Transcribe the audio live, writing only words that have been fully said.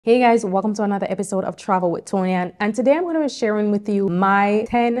Hey guys, welcome to another episode of Travel with Toniann, and today I'm going to be sharing with you my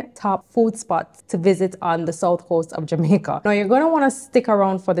 10 top food spots to visit on the south coast of Jamaica. Now you're going to want to stick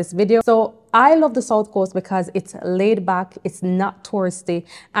around for this video. So I love the south coast because it's laid back, it's not touristy,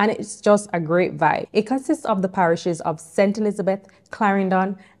 and it's just a great vibe. It consists of the parishes of St. Elizabeth,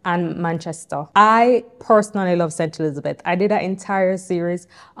 Clarendon, and Manchester. I personally love St. Elizabeth. I did an entire series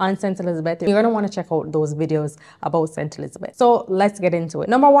on St. Elizabeth. You're going to want to check out those videos about St. Elizabeth. So let's get into it.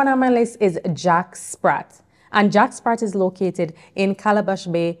 Number one on my list is Jack Sprat. And Jack Sprat is located in Calabash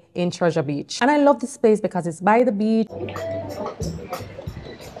Bay in Treasure Beach. And I love this place because it's by the beach.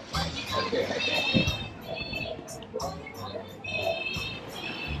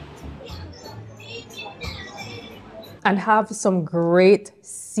 And have some great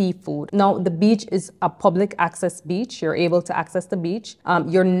seafood. Now, the beach is a public access beach. You're able to access the beach.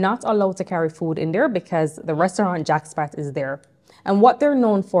 You're not allowed to carry food in there because the restaurant Jack Sprat is there. And what they're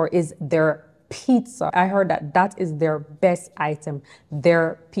known for is their pizza. I heard that that is their best item,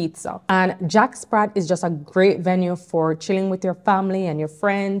 their pizza. And Jack Sprat is just a great venue for chilling with your family and your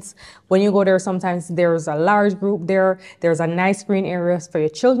friends. When you go there, sometimes there's a large group there. There's a nice green areas for your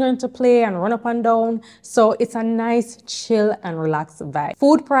children to play and run up and down. So it's a nice chill and relaxed vibe.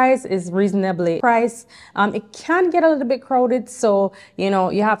 Food price is reasonably priced. It can get a little bit crowded, so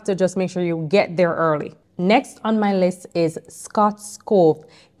you have to just make sure you get there early. Next on my list is Scott's Cove,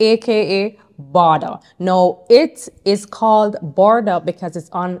 aka Border. Now, it is called Border because it's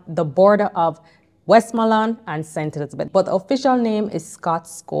on the border of Westmoreland and St. Elizabeth, but the official name is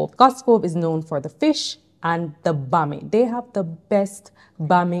Scott's Cove. Scott's Cove is known for the fish and the bami. They have the best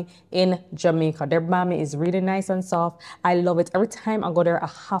bami in Jamaica. Their bami is really nice and soft. I love it. Every time I go there, I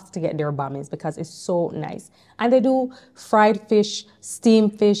have to get their bamis because it's so nice. And they do fried fish,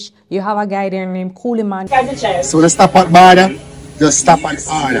 steamed fish. You have a guy there named Cooliman. So when I stop at Border, just stop at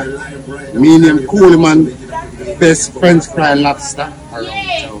order. Me name Cooliman, best French fry lobster around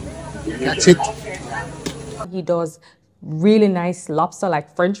town. Catch it. He does really nice lobster,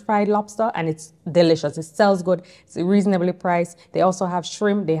 like French fried lobster, and it's delicious. It sells good. It's reasonably priced. They also have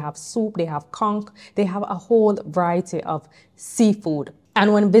shrimp, they have soup, they have conch, they have a whole variety of seafood.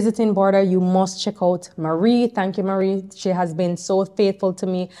 And when visiting Border, you must check out Marie. Thank you, Marie. She has been so faithful to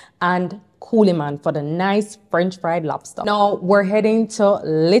me, and Cooliman for the nice French fried lobster. Now we're heading to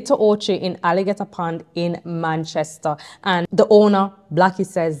Little Ochi in Alligator Pond in Manchester, and the owner Blackie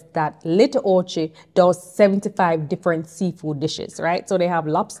says that Little Ochi does 75 different seafood dishes, right? So they have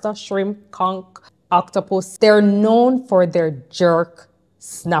lobster, shrimp, conch, octopus. They're known for their jerk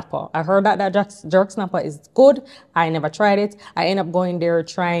snapper. I heard that jerk snapper is good. I never tried it. I ended up going there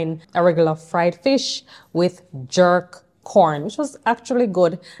trying a regular fried fish with jerk corn, which was actually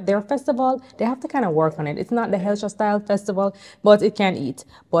good. Their festival, they have to kind of work on it. It's not the Hellshire style festival, but it can eat.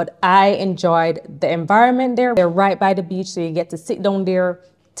 But I enjoyed the environment there. They're right by the beach, so you get to sit down there,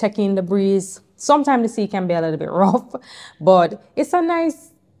 take in the breeze. Sometimes the sea can be a little bit rough, but it's a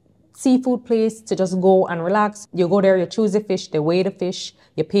nice seafood place to just go and relax. You go there, you choose the fish, they weigh the fish,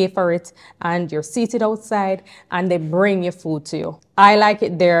 you pay for it, and you're seated outside and they bring your food to you. I like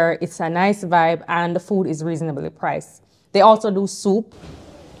it there. It's a nice vibe and the food is reasonably priced. They also do soup.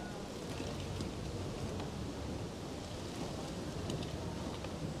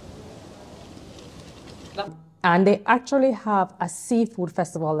 And they actually have a seafood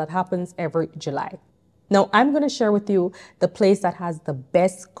festival that happens every July. Now, I'm going to share with you the place that has the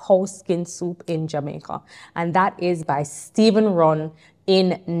best cow skin soup in Jamaica. And that is by Stephen Run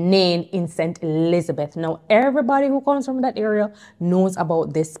in Nain in St. Elizabeth. Now, everybody who comes from that area knows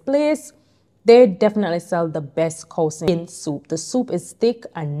about this place. They definitely sell the best cow skin soup. The soup is thick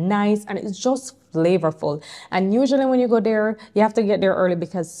and nice and it's just flavorful. And usually when you go there, you have to get there early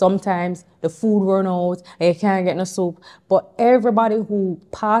because sometimes the food run out and you can't get no soup. But everybody who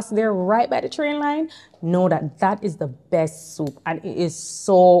passed there right by the train line know that that is the best soup and it is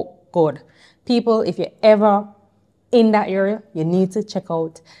so good. People, if you're ever in that area, you need to check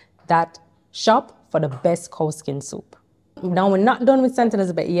out that shop for the best cow skin soup. Now, we're not done with St.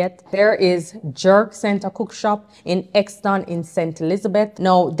 Elizabeth yet. There is Jerk Center Cook Shop in Exton in St. Elizabeth.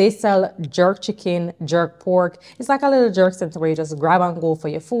 Now, they sell jerk chicken, jerk pork. It's like a little jerk center where you just grab and go for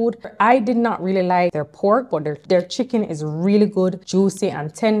your food. I did not really like their pork, but their chicken is really good, juicy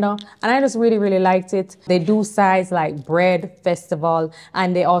and tender. And I just really, really liked it. They do sides like bread, festival,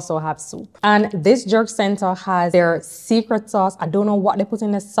 and they also have soup. And this Jerk Center has their secret sauce. I don't know what they put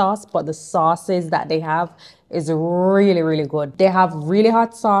in the sauce, but the sauces that they have is really, really good. They have really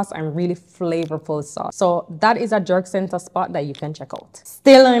hot sauce and really flavorful sauce. So that is a Jerk Center spot that you can check out.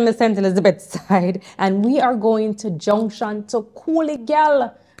 Still on the St. Elizabeth side, and we are going to Junction to Coolie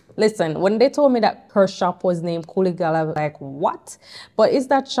Gal. Listen, when they told me that her shop was named Coolie Gal, I was like, what? But it's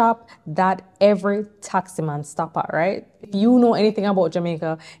that shop that every taximan stop at, right? If you know anything about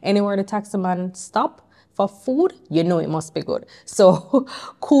Jamaica, anywhere the taximan stop for food, you know it must be good. So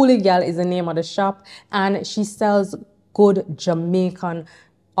Coolie Gal is the name of the shop, and she sells good Jamaican,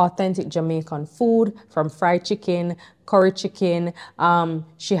 authentic Jamaican food, from fried chicken, curry chicken.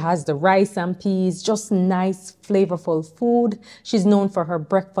 She has the rice and peas, just nice, flavorful food. She's known for her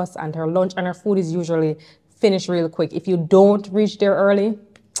breakfast and her lunch, and her food is usually finished real quick. If you don't reach there early,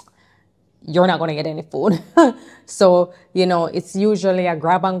 you're not going to get any food. So, you know, it's usually a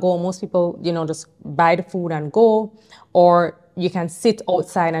grab and go. Most people, you know, just buy the food and go, or you can sit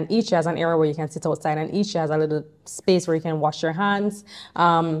outside and eat. She has an area where you can sit outside and eat. She has a little space where you can wash your hands.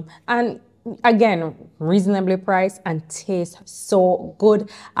 And again, reasonably priced and tastes so good.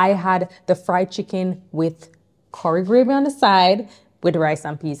 I had the fried chicken with curry gravy on the side with rice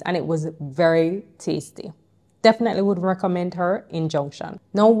and peas, and it was very tasty. Definitely would recommend her in Junction.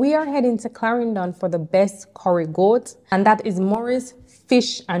 Now we are heading to Clarendon for the best curry goat, and that is Morris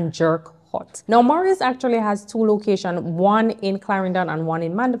Fish and Jerk Hut. Now Morris actually has two locations, one in Clarendon and one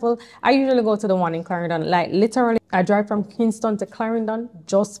in Mandeville. I usually go to the one in Clarendon. Like literally, I drive from Kingston to Clarendon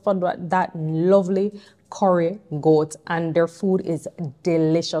just for that lovely curry goat, and their food is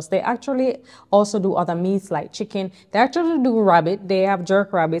delicious. They actually also do other meats like chicken. They actually do rabbit. They have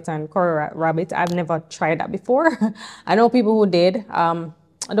jerk rabbit and curry rabbit. I've never tried that before. I know people who did.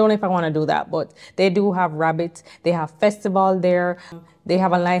 I don't know if I want to do that, but they do have rabbit. They have festival there. They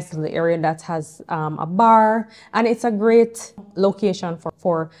have a nice little area that has a bar, and it's a great location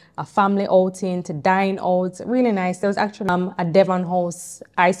for a family outing, to dine out. Really nice. There's actually a Devon House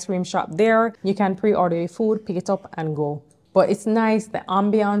ice cream shop there. You can pre-order your food, pick it up and go. But it's nice, the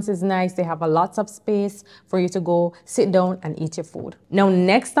ambiance is nice. They have a lots of space for you to go sit down and eat your food. Now,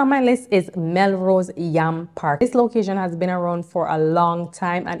 next on my list is Melrose Yam Park. This location has been around for a long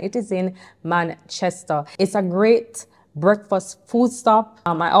time, and it is in Manchester. It's a great breakfast food stop.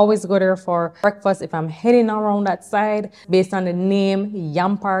 I always go there for breakfast if I'm heading around that side. Based on the name,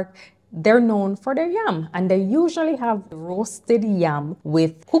 Yam Park, they're known for their yam, and they usually have roasted yam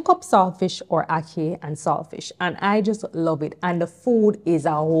with cook-up saltfish or ackee and saltfish, and I just love it. And the food is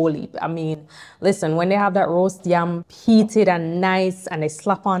a whole heap. I mean, listen, when they have that roast yam heated and nice and they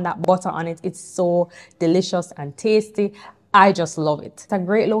slap on that butter on it, it's so delicious and tasty. I just love it. It's a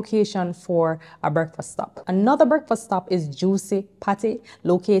great location for a breakfast stop. Another breakfast stop is Juicy Patty,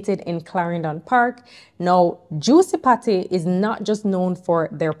 located in Clarendon Park. Now, Juicy Patty is not just known for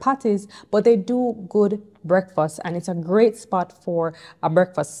their patties, but they do good breakfast, and it's a great spot for a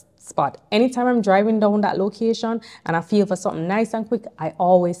breakfast spot. Anytime I'm driving down that location and I feel for something nice and quick, I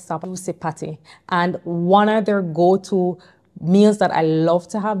always stop at Juicy Patty. And one of their go-to meals that I love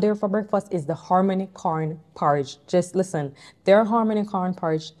to have there for breakfast is the Harmony Corn Porridge. Just listen, their Harmony Corn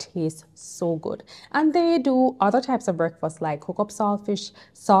Porridge tastes so good. And they do other types of breakfast like cook-up saltfish,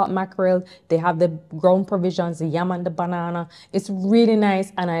 salt mackerel. They have the ground provisions, the yam and the banana. It's really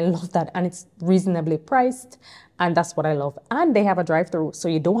nice, and I love that. And it's reasonably priced, and that's what I love. And they have a drive-through, so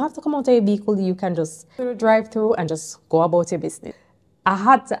you don't have to come out to a vehicle. You can just do the drive-through and just go about your business. I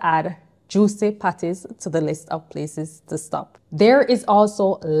had to add Juicy Patties to the list of places to stop. There is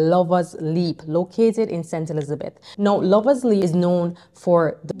also Lover's Leap, located in St. Elizabeth. Now, Lover's Leap is known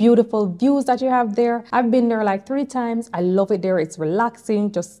for the beautiful views that you have there. I've been there like 3 times. I love it there. It's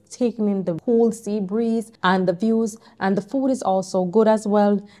relaxing, just taking in the cool sea breeze and the views. And the food is also good as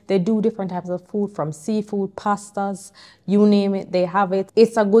well. They do different types of food, from seafood, pastas, you name it, they have it.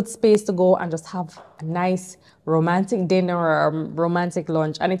 It's a good space to go and just have a nice romantic dinner or a romantic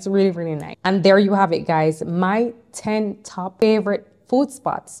lunch, and it's really, really nice. And there you have it, guys, my 10 top favorite food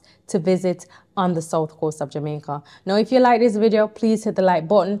spots to visit on the south coast of Jamaica. Now, if you like this video, please hit the like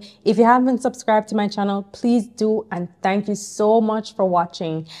button. If you haven't subscribed to my channel, please do, and thank you so much for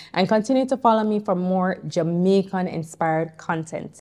watching, and continue to follow me for more Jamaican inspired content.